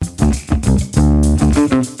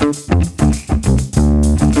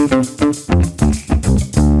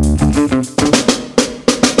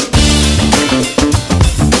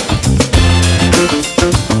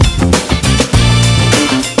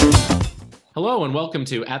Hello and welcome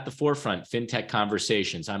to At the Forefront FinTech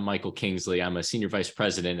Conversations. I'm Michael Kingsley. I'm a Senior Vice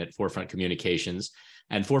President at Forefront Communications.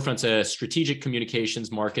 And Forefront's a strategic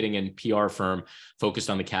communications, marketing, and PR firm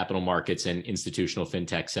focused on the capital markets and institutional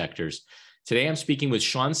FinTech sectors. Today, I'm speaking with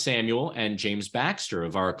Sean Samuel and James Baxter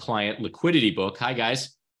of our client LiquidityBook. Hi,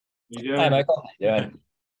 guys. Hi, Michael. Yeah.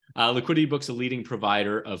 LiquidityBook's a leading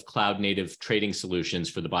provider of cloud-native trading solutions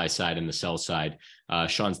for the buy side and the sell side.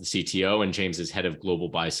 Sean's the CTO and James is head of global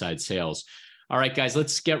buy side sales. All right, guys,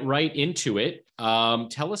 let's get right into it.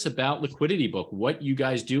 Tell us about LiquidityBook, what you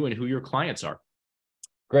guys do and who your clients are.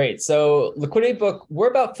 Great. So LiquidityBook, we're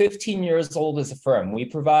about 15 years old as a firm. We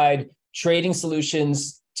provide trading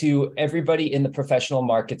solutions to everybody in the professional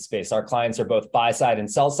market space. Our clients are both buy side and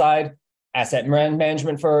sell side, asset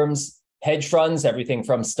management firms, hedge funds, everything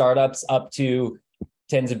from startups up to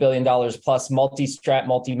tens of $billion plus multi-strat,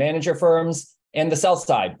 multi-manager firms, and the sell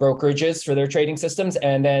side, brokerages for their trading systems,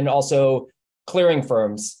 and then also clearing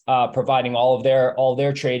firms providing all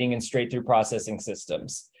their trading and straight through processing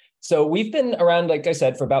systems. So we've been around, like I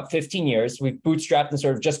said, for about 15 years. We've bootstrapped and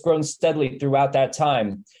sort of just grown steadily throughout that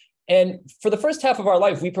time. And for the first half of our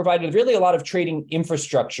life, we provided really a lot of trading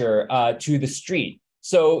infrastructure to the street.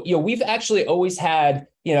 So, we've actually always had,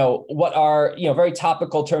 what are, very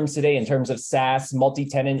topical terms today in terms of SaaS,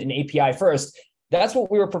 multi-tenant, and API first. That's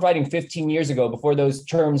what we were providing 15 years ago before those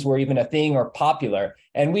terms were even a thing or popular.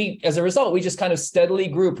 And as a result, we just kind of steadily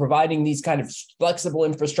grew providing these kind of flexible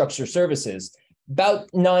infrastructure services.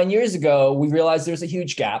 About 9 years ago, we realized there's a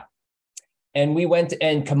huge gap. And we went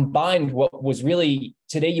and combined what was really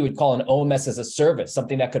today you would call an OMS as a service,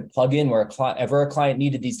 something that could plug in wherever a client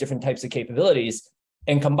needed these different types of capabilities,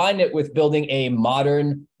 and combined it with building a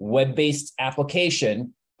modern web-based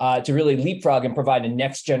application to really leapfrog and provide a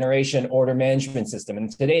next generation order management system.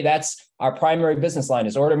 And today that's our primary business line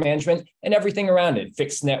is order management and everything around it,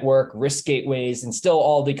 fixed network, risk gateways, and still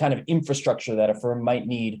all the kind of infrastructure that a firm might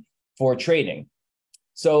need for trading.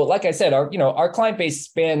 So like I said, our client base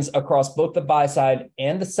spans across both the buy side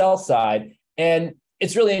and the sell side. And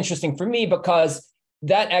it's really interesting for me because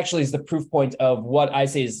that actually is the proof point of what I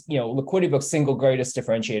say is, LiquidityBook's single greatest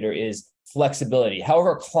differentiator is flexibility.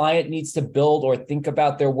 However a client needs to build or think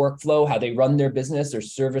about their workflow, how they run their business or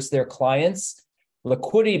service their clients,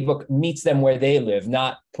 LiquidityBook meets them where they live,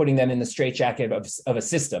 not putting them in the straitjacket of a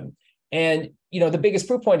system. And, the biggest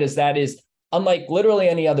proof point is unlike literally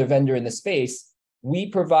any other vendor in the space, we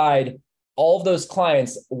provide all of those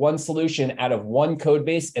clients one solution out of one code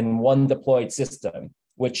base and one deployed system,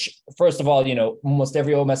 which, first of all, almost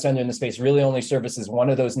every OMS vendor in the space really only services one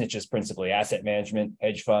of those niches principally, asset management,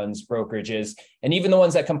 hedge funds, brokerages, and even the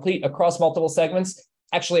ones that compete across multiple segments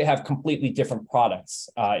actually have completely different products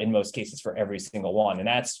in most cases for every single one. And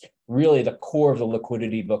that's really the core of the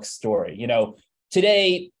LiquidityBook story.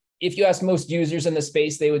 Today, if you ask most users in the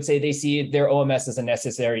space, they would say they see their OMS as a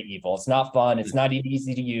necessary evil. It's not fun. It's not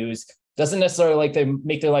easy to use. Doesn't necessarily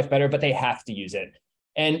make their life better, but they have to use it.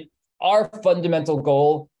 And our fundamental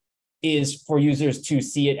goal is for users to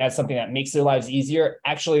see it as something that makes their lives easier,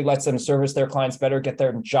 actually lets them service their clients better, get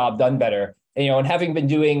their job done better. And having been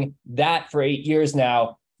doing that for 8 years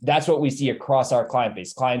now, that's what we see across our client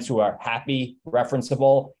base, clients who are happy,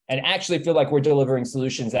 referenceable, and actually feel like we're delivering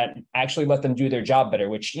solutions that actually let them do their job better,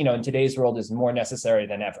 which, in today's world is more necessary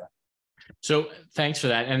than ever. So thanks for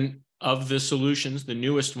that. And of the solutions, the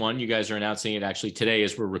newest one, you guys are announcing it actually today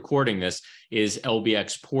as we're recording this, is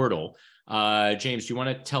LBX Portal. James, do you want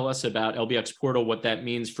to tell us about LBX Portal, what that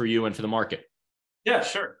means for you and for the market? Yeah,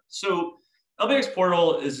 sure. So LBX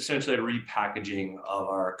Portal is essentially a repackaging of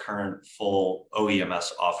our current full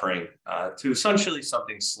OEMS offering to essentially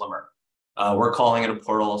something slimmer. We're calling it a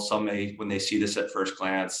portal. Some may, when they see this at first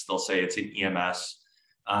glance, they'll say it's an EMS.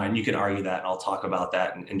 And you can argue that, and I'll talk about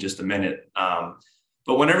that in just a minute.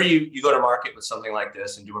 But whenever you go to market with something like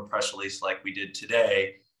this and do a press release like we did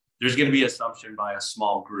today, there's going to be assumption by a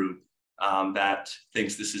small group that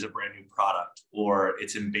thinks this is a brand new product, or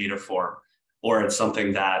it's in beta form, or it's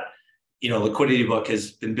something that LiquidityBook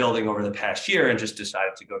has been building over the past year and just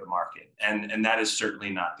decided to go to market. And that is certainly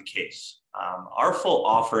not the case. Our full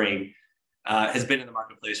offering has been in the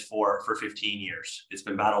marketplace for 15 years. It's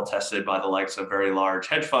been battle tested by the likes of very large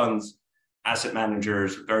hedge funds, asset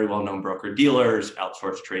managers, very well-known broker dealers,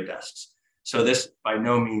 outsourced trade desks. So this by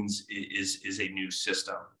no means is a new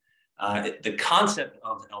system. The concept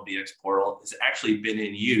of the LBX Portal has actually been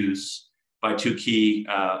in use by two key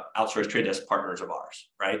outsourced trade desk partners of ours,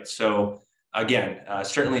 right? So again,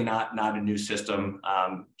 certainly not a new system,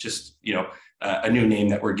 just a new name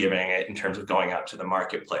that we're giving it in terms of going out to the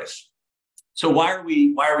marketplace. So why are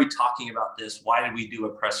we talking about this? Why did we do a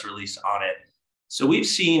press release on it? So we've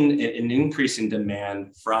seen an increase in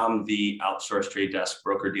demand from the outsourced trade desk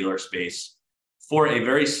broker dealer space for a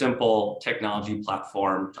very simple technology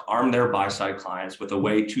platform to arm their buy-side clients with a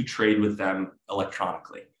way to trade with them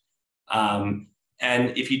electronically. And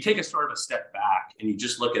if you take a sort of a step back and you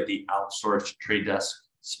just look at the outsourced trade desk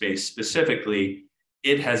space specifically,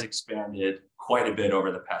 it has expanded quite a bit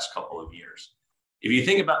over the past couple of years. If you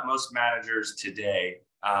think about most managers today,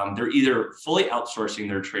 they're either fully outsourcing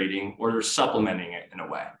their trading or they're supplementing it in a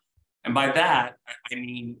way. And by that, I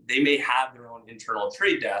mean, they may have their own internal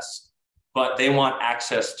trade desk, but they want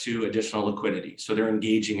access to additional liquidity. So they're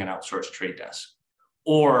engaging an outsourced trade desk.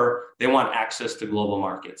 Or they want access to global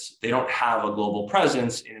markets. They don't have a global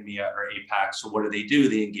presence in EMEA or APAC. So what do?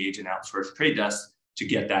 They engage an outsourced trade desk to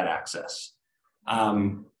get that access.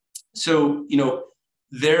 So,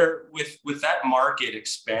 there with that market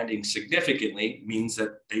expanding significantly means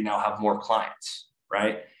that they now have more clients,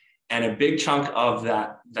 right? And a big chunk of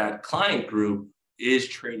that client group is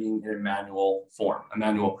trading in a manual form, a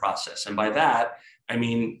manual process. And by that, I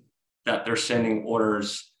mean that they're sending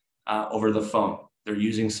orders over the phone. They're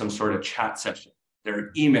using some sort of chat session.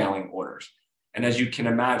 They're emailing orders. And as you can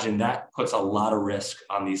imagine, that puts a lot of risk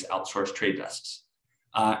on these outsourced trade desks.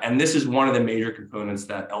 And this is one of the major components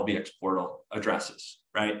that LBX Portal addresses,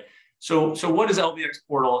 right? So what is LBX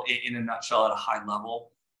Portal in a nutshell at a high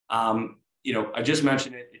level? I just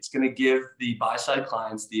mentioned it. It's going to give the buy-side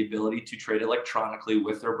clients the ability to trade electronically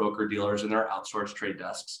with their broker dealers and their outsourced trade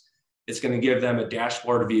desks. It's going to give them a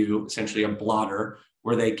dashboard view, essentially a blotter,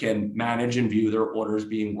 where they can manage and view their orders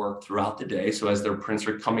being worked throughout the day. So as their prints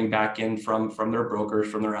are coming back in from their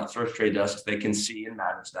brokers, from their outsourced trade desks, they can see and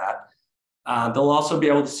manage that. They'll also be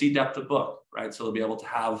able to see depth of book, right? So they'll be able to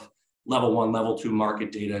have level 1, level 2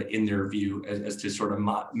 market data in their view as to sort of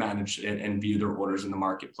manage and view their orders in the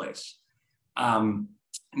marketplace.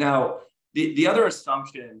 Now, the other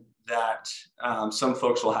assumption that some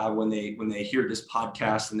folks will have when they hear this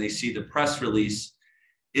podcast and they see the press release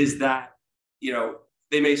is that,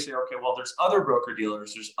 they may say, okay, well, there's other broker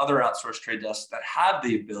dealers, there's other outsourced trade desks that have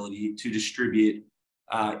the ability to distribute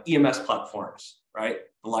EMS platforms, right?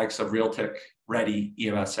 The likes of Realtek, Ready,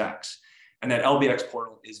 EMSX, and that LBX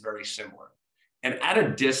Portal is very similar. And at a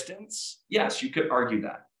distance, yes, you could argue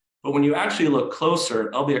that. But when you actually look closer,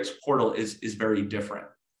 LBX Portal is very different.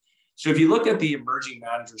 So if you look at the emerging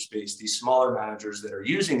manager space, these smaller managers that are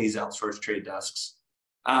using these outsourced trade desks,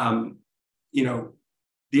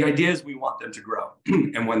 the idea is we want them to grow.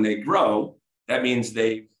 And when they grow, that means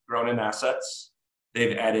they've grown in assets,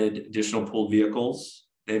 they've added additional pooled vehicles,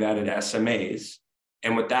 they've added SMAs.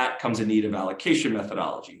 And with that comes a need of allocation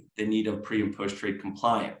methodology, the need of pre and post trade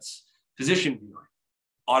compliance, position viewing,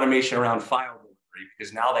 automation around file delivery,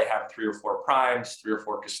 because now they have 3 or 4 primes, 3 or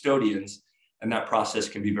 4 custodians, and that process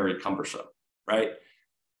can be very cumbersome, right?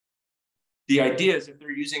 The idea is if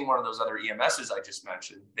they're using one of those other EMSs I just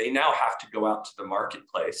mentioned, they now have to go out to the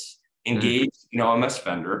marketplace, engage an OMS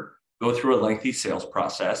vendor, go through a lengthy sales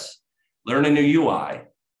process, learn a new UI,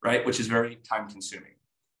 right, which is very time consuming.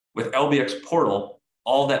 With LBX Portal,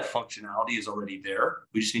 all that functionality is already there.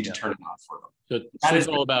 We just need to turn it on for them. So it's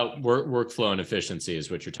all about workflow and efficiency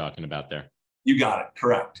is what you're talking about there. You got it,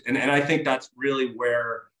 correct. And I think that's really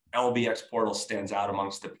where LBX Portal stands out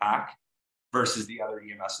amongst the pack versus the other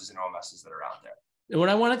EMSs and OMSs that are out there. And what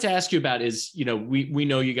I wanted to ask you about is, we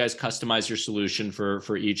know you guys customize your solution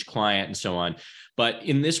for each client and so on. But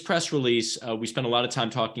in this press release, we spent a lot of time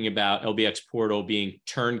talking about LBX Portal being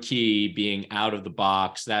turnkey, being out of the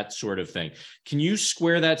box, that sort of thing. Can you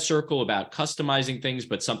square that circle about customizing things,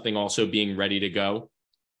 but something also being ready to go?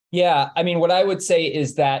 Yeah, I mean, what I would say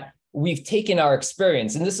is that we've taken our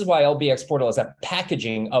experience, and this is why LBX Portal is a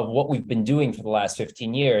packaging of what we've been doing for the last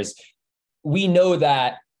 15 years. We know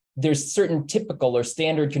that there's certain typical or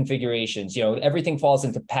standard configurations, everything falls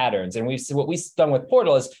into patterns. And what we've done with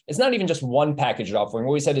Portal is it's not even just one packaged offering.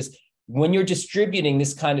 What we said is when you're distributing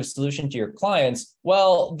this kind of solution to your clients,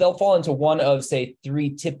 well, they'll fall into one of, say,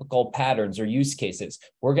 3 typical patterns or use cases.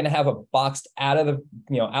 We're going to have a boxed out of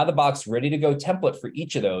the box, ready to go template for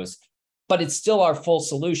each of those, but it's still our full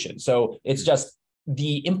solution. So it's just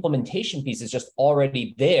the implementation piece is just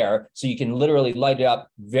already there. So you can literally light it up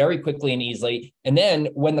very quickly and easily. And then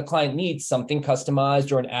when the client needs something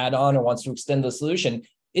customized or an add-on or wants to extend the solution,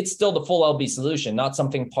 it's still the full LB solution, not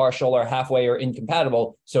something partial or halfway or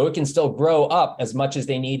incompatible. So it can still grow up as much as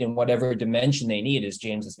they need in whatever dimension they need, as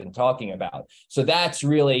James has been talking about. So that's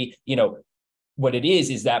really, what it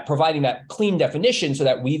is that providing that clean definition so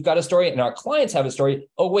that we've got a story and our clients have a story.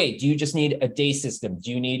 Oh, wait, do you just need a day system?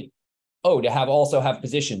 Do you need to also have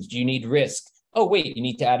positions? Do you need risk? Oh, wait, you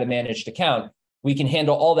need to add a managed account. we can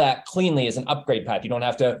handle all that cleanly as an upgrade path. You don't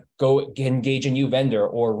have to go engage a new vendor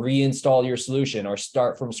or reinstall your solution or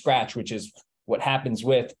start from scratch, which is what happens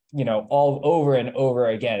with, all over and over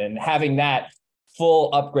again. And having that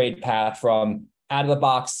full upgrade path from out of the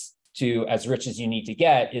box to as rich as you need to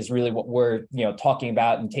get is really what we're, talking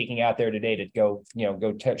about and taking out there today to go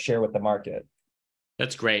share with the market.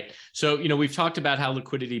 That's great. So, we've talked about how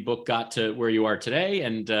Liquidity Book got to where you are today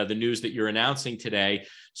and the news that you're announcing today.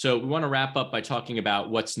 So we want to wrap up by talking about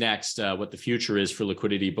what's next, what the future is for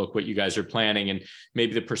Liquidity Book, what you guys are planning, and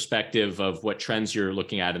maybe the perspective of what trends you're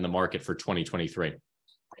looking at in the market for 2023.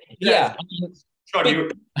 Yeah. Sean,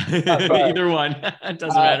 either one. It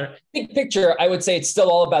doesn't matter. Big picture, I would say it's still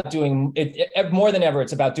all about doing it more than ever.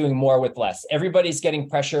 It's about doing more with less. Everybody's getting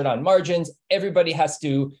pressured on margins. Everybody has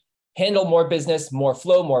to handle more business, more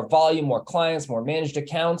flow, more volume, more clients, more managed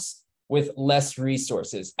accounts with less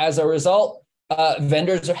resources. As a result,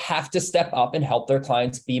 vendors have to step up and help their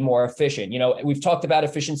clients be more efficient. We've talked about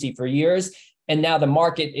efficiency for years, and now the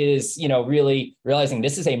market is, really realizing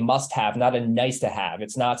this is a must-have, not a nice-to-have.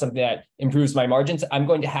 It's not something that improves my margins. I'm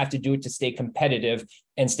going to have to do it to stay competitive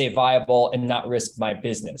and stay viable and not risk my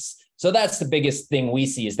business. So that's the biggest thing we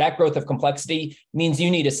see is that growth of complexity means you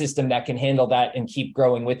need a system that can handle that and keep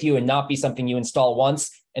growing with you and not be something you install once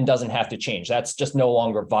and doesn't have to change. That's just no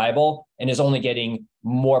longer viable and is only getting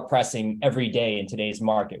more pressing every day in today's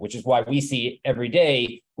market, which is why we see every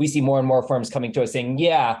day, we see more and more firms coming to us saying,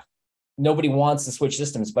 yeah, nobody wants to switch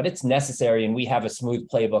systems, but it's necessary. And we have a smooth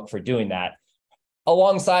playbook for doing that.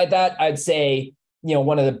 Alongside that, I'd say,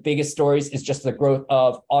 one of the biggest stories is just the growth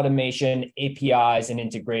of automation, APIs, and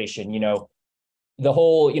integration. The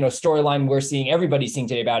whole, storyline we're seeing, everybody's seeing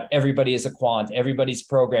today about everybody is a quant, everybody's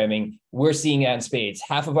programming. We're seeing that in spades.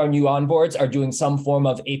 Half of our new onboards are doing some form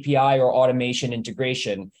of API or automation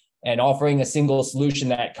integration and offering a single solution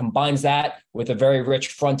that combines that with a very rich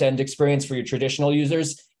front-end experience for your traditional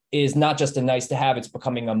users is not just a nice to have, it's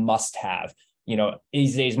becoming a must have.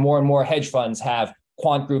 These days, more and more hedge funds have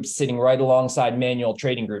quant groups sitting right alongside manual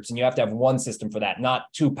trading groups. And you have to have one system for that, not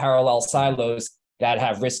two parallel silos that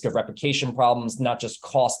have risk of replication problems, not just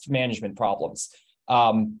cost management problems.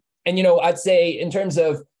 I'd say in terms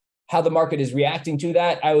of how the market is reacting to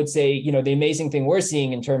that, I would say, the amazing thing we're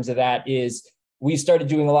seeing in terms of that is we've started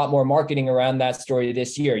doing a lot more marketing around that story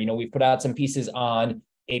this year. We've put out some pieces on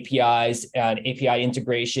APIs and API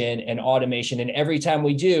integration and automation. And every time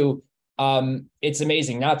we do, it's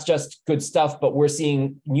amazing, not just good stuff, but we're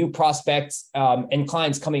seeing new prospects and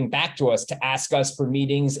clients coming back to us to ask us for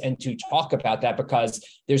meetings and to talk about that because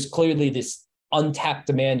there's clearly this untapped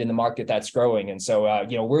demand in the market that's growing. And so,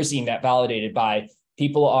 we're seeing that validated by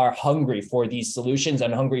people are hungry for these solutions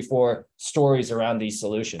and hungry for stories around these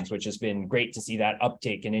solutions, which has been great to see that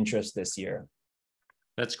uptake in interest this year.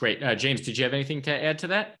 That's great. James, did you have anything to add to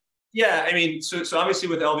that? Yeah, so obviously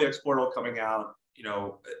with LBX Portal coming out,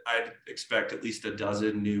 I'd expect at least a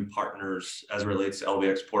dozen new partners as it relates to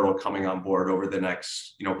LBX Portal coming on board over the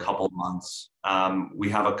next, couple of months. We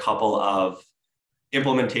have a couple of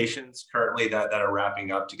implementations currently that are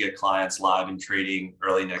wrapping up to get clients live and trading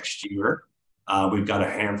early next year. We've got a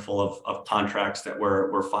handful of contracts that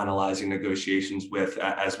we're finalizing negotiations with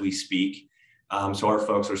as we speak. So our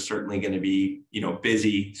folks are certainly going to be,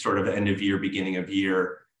 busy sort of end of year, beginning of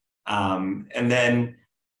year. And then,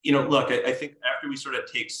 look, I think after we sort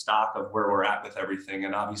of take stock of where we're at with everything,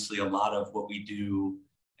 and obviously a lot of what we do,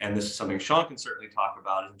 and this is something Sean can certainly talk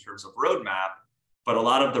about in terms of roadmap, but a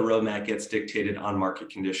lot of the roadmap gets dictated on market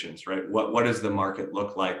conditions, right? What does the market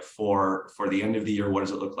look like for the end of the year? What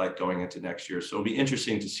does it look like going into next year? So it'll be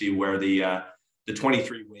interesting to see where the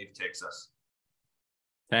 23 wave takes us.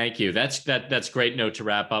 Thank you. That's great note to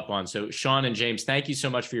wrap up on. So Sean and James, thank you so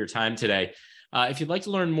much for your time today. If you'd like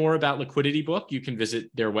to learn more about Liquidity Book, you can visit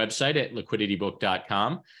their website at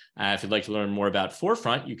liquiditybook.com. If you'd like to learn more about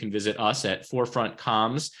Forefront, you can visit us at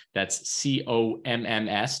forefrontcomms. That's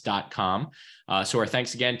COMMS.com. So our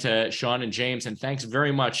thanks again to Sean and James, and thanks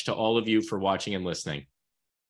very much to all of you for watching and listening.